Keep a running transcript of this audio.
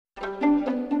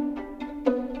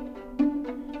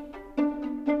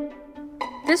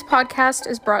This podcast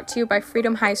is brought to you by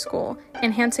Freedom High School,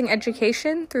 enhancing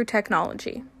education through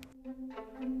technology.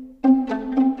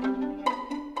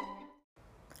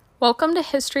 Welcome to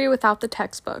History Without the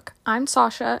Textbook. I'm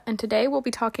Sasha, and today we'll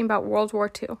be talking about World War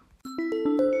II.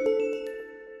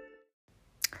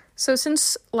 So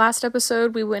since last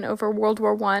episode we went over World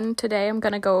War I, today I'm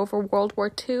going to go over World War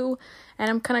II, and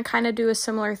I'm going to kind of do a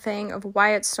similar thing of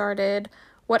why it started,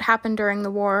 what happened during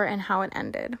the war, and how it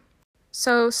ended.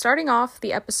 So starting off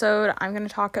the episode, I'm going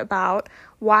to talk about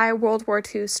why World War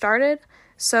II started.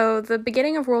 So the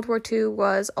beginning of World War II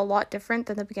was a lot different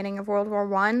than the beginning of World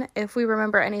War I. If we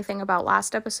remember anything about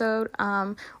last episode,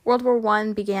 World War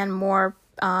I began more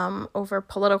over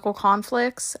political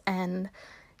conflicts and,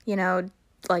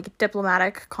 like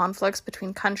diplomatic conflicts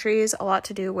between countries, a lot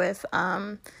to do with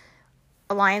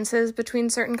alliances between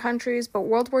certain countries. But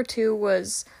World War II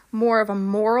was more of a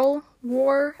moral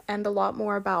war and a lot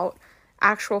more about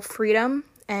actual freedom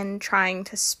and trying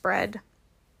to spread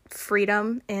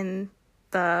freedom in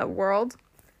the world.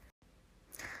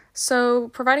 So,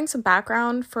 providing some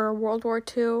background for World War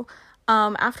II,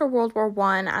 after World War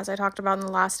I, as I talked about in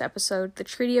the last episode, the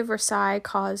Treaty of Versailles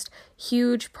caused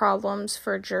huge problems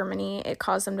for Germany. It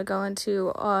caused them to go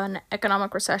into an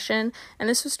economic recession, and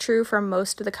this was true for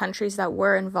most of the countries that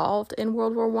were involved in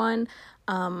World War I.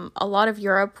 A lot of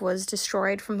Europe was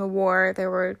destroyed from the war. There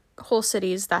were whole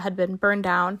cities that had been burned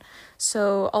down.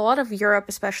 So a lot of Europe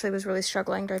especially was really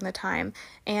struggling during the time.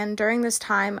 And during this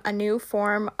time, a new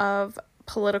form of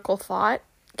political thought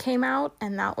came out,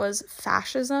 and that was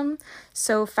fascism.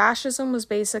 So fascism was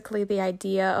basically the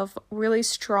idea of really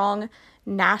strong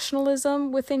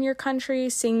nationalism within your country,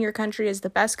 seeing your country as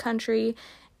the best country,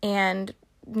 and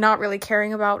not really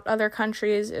caring about other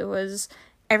countries. It was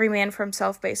every man for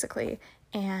himself, basically.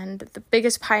 And the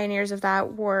biggest pioneers of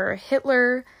that were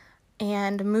Hitler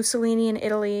and Mussolini in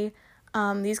Italy.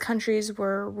 These countries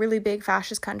were really big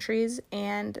fascist countries,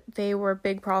 and they were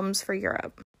big problems for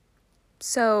Europe.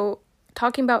 So,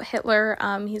 talking about Hitler,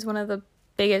 he's one of the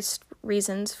biggest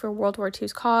reasons for World War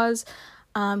II's cause.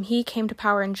 He came to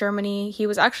power in Germany. He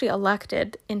was actually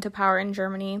elected into power in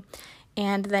Germany,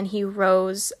 and then he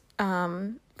rose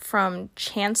from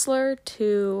chancellor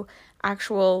to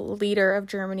actual leader of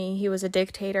Germany. He was a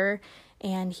dictator,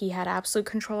 and he had absolute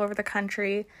control over the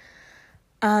country.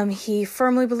 He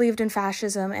firmly believed in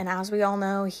fascism, and as we all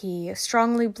know, he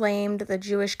strongly blamed the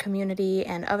Jewish community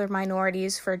and other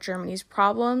minorities for Germany's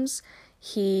problems.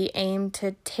 He aimed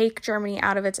to take Germany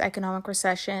out of its economic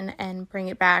recession and bring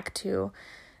it back to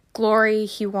glory.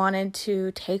 He wanted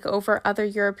to take over other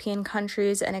European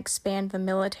countries and expand the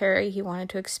military. He wanted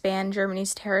to expand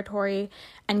Germany's territory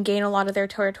and gain a lot of their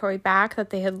territory back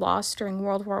that they had lost during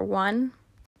World War I.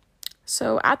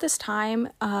 So at this time,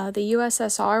 the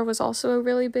USSR was also a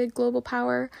really big global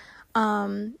power.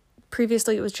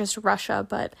 Previously, it was just Russia,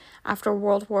 but after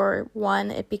World War I,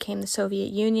 it became the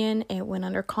Soviet Union. It went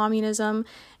under communism,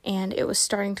 and it was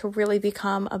starting to really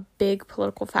become a big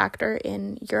political factor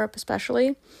in Europe,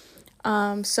 especially.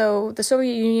 So the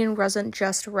Soviet Union wasn't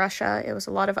just Russia. It was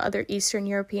a lot of other Eastern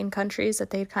European countries that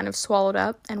they'd kind of swallowed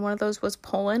up, and one of those was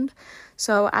Poland.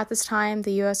 So at this time,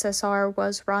 the USSR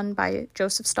was run by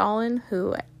Joseph Stalin,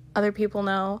 who other people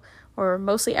know, or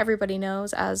mostly everybody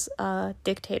knows, as a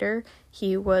dictator.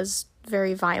 He was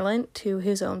very violent to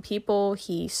his own people.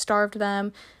 He starved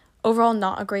them. Overall,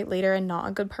 not a great leader and not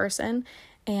a good person.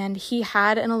 And he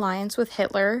had an alliance with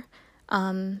Hitler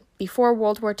before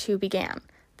World War II began.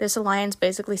 This alliance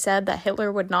basically said that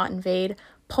Hitler would not invade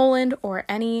Poland or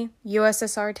any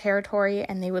USSR territory,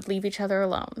 and they would leave each other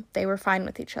alone. They were fine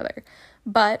with each other.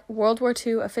 But World War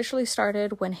II officially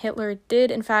started when Hitler did,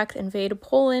 in fact, invade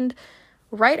Poland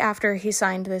right after he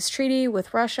signed this treaty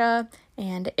with Russia,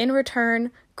 and in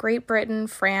return, Great Britain,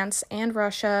 France, and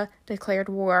Russia declared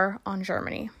war on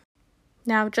Germany.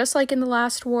 Now, just like in the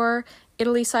last war,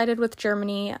 Italy sided with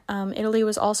Germany. Italy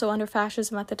was also under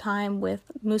fascism at the time with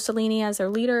Mussolini as their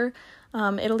leader.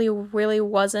 Italy really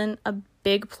wasn't a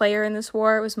big player in this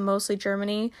war. It was mostly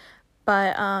Germany,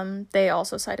 but they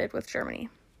also sided with Germany.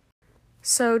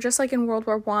 So just like in World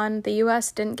War I, the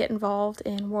U.S. didn't get involved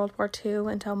in World War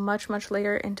II until much, much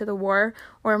later into the war,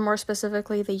 or more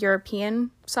specifically, the European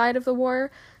side of the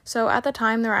war. So at the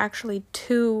time, there were actually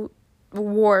two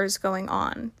wars going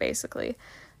on, basically.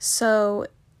 So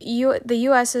the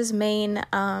U.S.'s main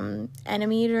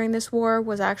enemy during this war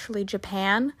was actually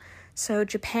Japan. So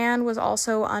Japan was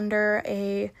also under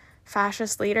a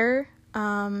fascist leader,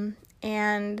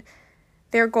 and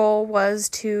their goal was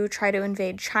to try to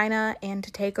invade China and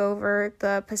to take over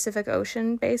the Pacific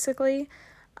Ocean, basically.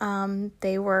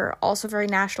 They were also very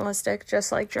nationalistic,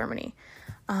 just like Germany.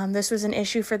 This was an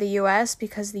issue for the U.S.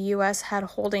 because the U.S. had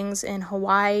holdings in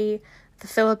Hawaii, the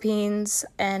Philippines,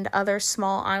 and other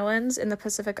small islands in the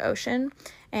Pacific Ocean,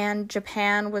 and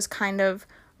Japan was kind of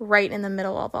right in the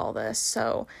middle of all this.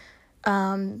 So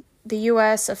the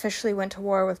U.S. officially went to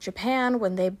war with Japan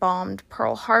when they bombed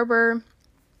Pearl Harbor,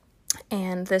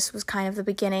 and this was kind of the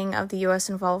beginning of the U.S.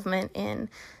 involvement in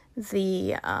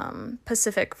the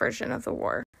Pacific version of the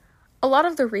war. A lot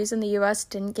of the reason the U.S.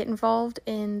 didn't get involved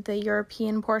in the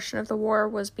European portion of the war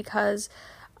was because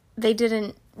they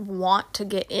didn't want to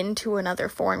get into another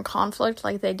foreign conflict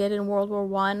like they did in World War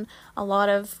I. A lot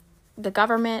of the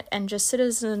government and just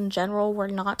citizens in general were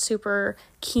not super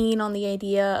keen on the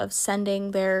idea of sending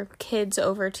their kids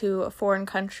over to a foreign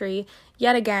country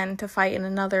yet again to fight in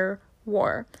another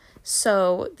war.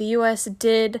 So the U.S.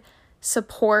 did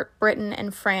support Britain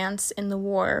and France in the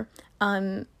war.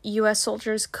 U.S.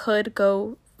 soldiers could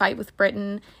go fight with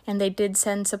Britain, and they did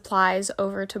send supplies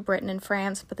over to Britain and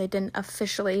France, but they didn't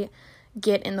officially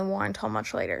get in the war until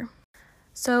much later.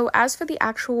 So as for the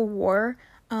actual war,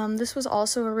 this was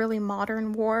also a really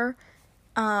modern war.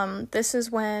 This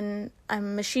is when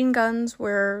machine guns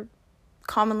were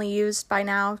commonly used by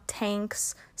now,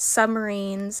 tanks,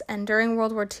 submarines, and during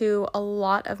World War II, a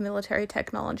lot of military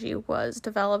technology was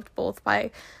developed both by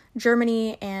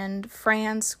Germany and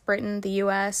France, Britain, the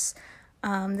US.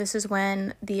 This is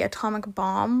when the atomic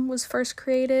bomb was first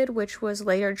created, which was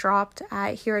later dropped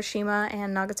at Hiroshima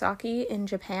and Nagasaki in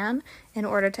Japan in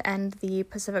order to end the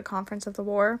Pacific Conference of the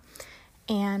War.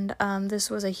 And this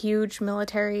was a huge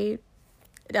military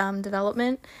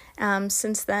development.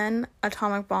 Since then,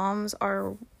 atomic bombs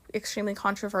are extremely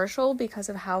controversial because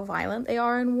of how violent they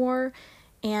are in war.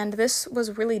 And this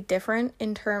was really different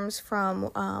in terms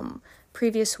from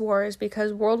previous wars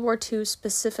because World War II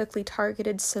specifically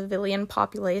targeted civilian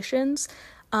populations.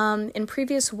 In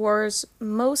previous wars,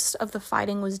 most of the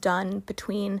fighting was done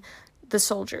between the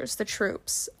soldiers, the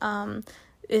troops.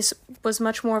 This was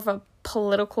much more of a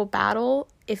political battle.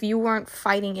 If you weren't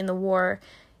fighting in the war,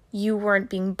 you weren't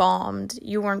being bombed,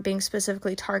 you weren't being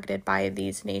specifically targeted by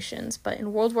these nations. But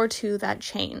in World War II, that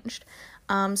changed.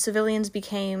 Civilians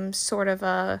became sort of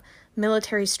a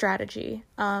military strategy.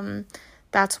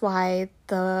 That's why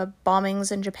the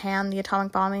bombings in Japan, the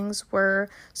atomic bombings, were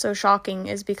so shocking,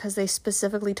 is because they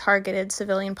specifically targeted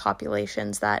civilian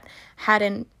populations that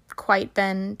hadn't quite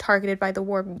been targeted by the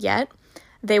war yet.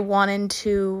 They wanted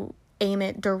to aim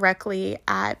it directly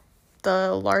at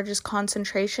the largest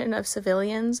concentration of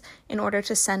civilians in order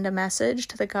to send a message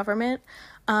to the government.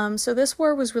 So this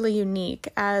war was really unique,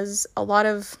 as a lot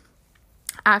of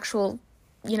actual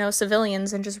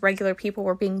civilians and just regular people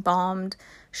were being bombed,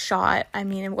 shot. I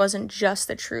mean, it wasn't just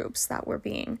the troops that were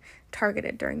being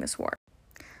targeted during this war.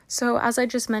 So as I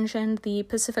just mentioned, the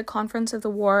Pacific Conference of the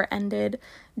War ended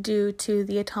due to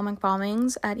the atomic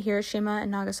bombings at Hiroshima and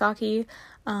Nagasaki.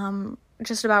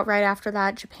 Just about right after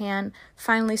that, Japan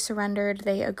finally surrendered.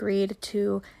 They agreed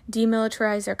to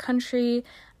demilitarize their country.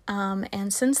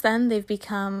 And since then, they've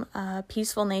become a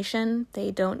peaceful nation.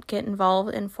 They don't get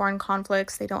involved in foreign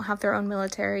conflicts. They don't have their own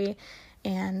military.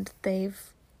 And they've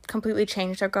completely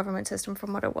changed their government system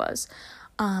from what it was.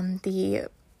 The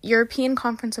European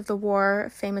Conference of the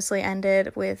War famously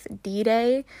ended with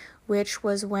D-Day, which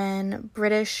was when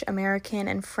British, American,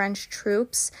 and French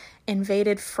troops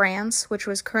invaded France, which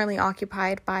was currently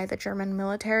occupied by the German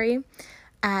military,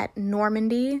 at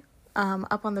Normandy,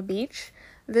 up on the beach.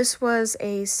 This was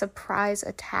a surprise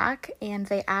attack, and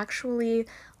they actually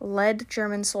led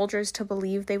German soldiers to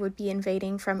believe they would be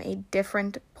invading from a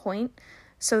different point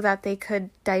so that they could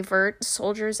divert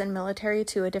soldiers and military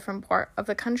to a different part of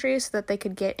the country so that they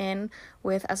could get in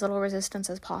with as little resistance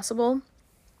as possible.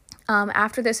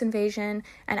 After this invasion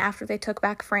and after they took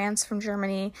back France from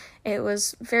Germany, it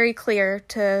was very clear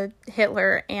to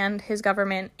Hitler and his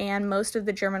government and most of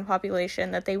the German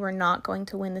population that they were not going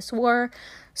to win this war.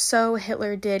 So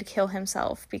Hitler did kill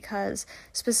himself because,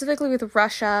 specifically with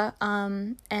Russia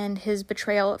and his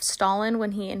betrayal of Stalin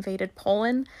when he invaded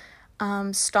Poland,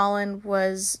 Stalin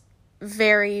was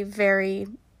very, very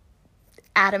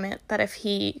adamant that if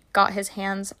he got his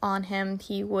hands on him,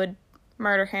 he would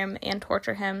murder him and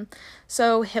torture him.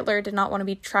 So Hitler did not want to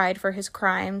be tried for his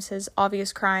crimes, his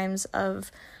obvious crimes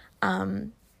of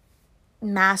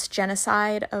mass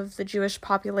genocide of the Jewish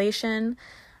population.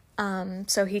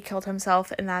 So he killed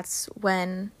himself, and that's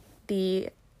when the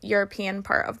European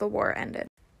part of the war ended.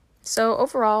 So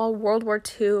overall, World War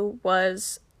II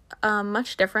was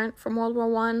much different from World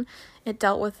War I. It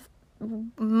dealt with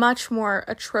much more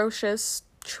atrocious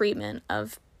treatment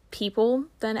of people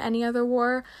than any other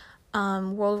war.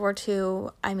 World War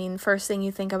II, I mean, first thing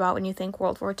you think about when you think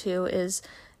World War II is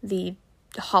the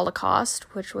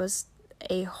Holocaust, which was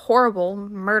a horrible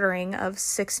murdering of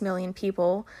 6 million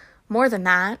people, more than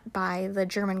that, by the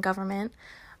German government.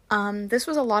 This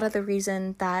was a lot of the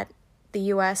reason that the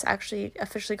US actually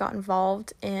officially got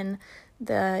involved in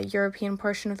the European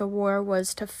portion of the war,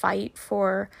 was to fight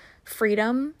for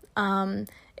freedom.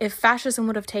 If fascism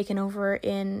would have taken over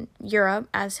in Europe,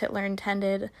 as Hitler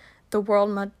intended, the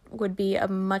world would be a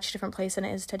much different place than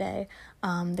it is today.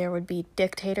 There would be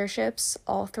dictatorships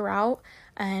all throughout,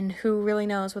 and who really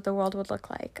knows what the world would look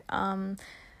like.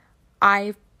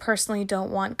 I personally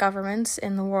don't want governments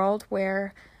in the world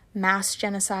where mass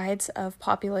genocides of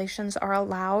populations are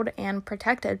allowed and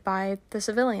protected by the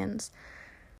civilians.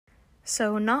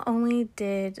 So not only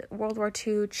did World War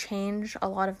II change a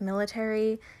lot of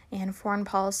military and foreign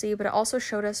policy, but it also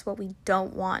showed us what we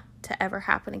don't want to ever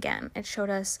happen again. It showed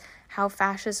us how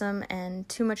fascism and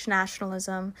too much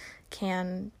nationalism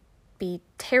can be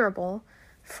terrible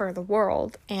for the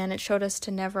world, and it showed us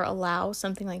to never allow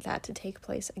something like that to take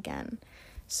place again.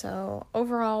 So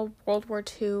overall, World War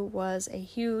II was a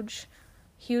huge,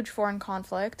 huge foreign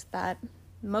conflict that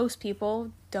most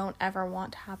people don't ever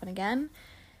want to happen again.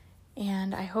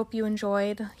 And I hope you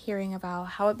enjoyed hearing about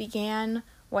how it began,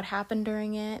 what happened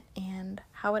during it, and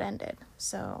how it ended.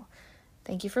 So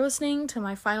thank you for listening to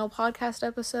my final podcast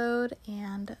episode,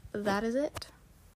 and that is it.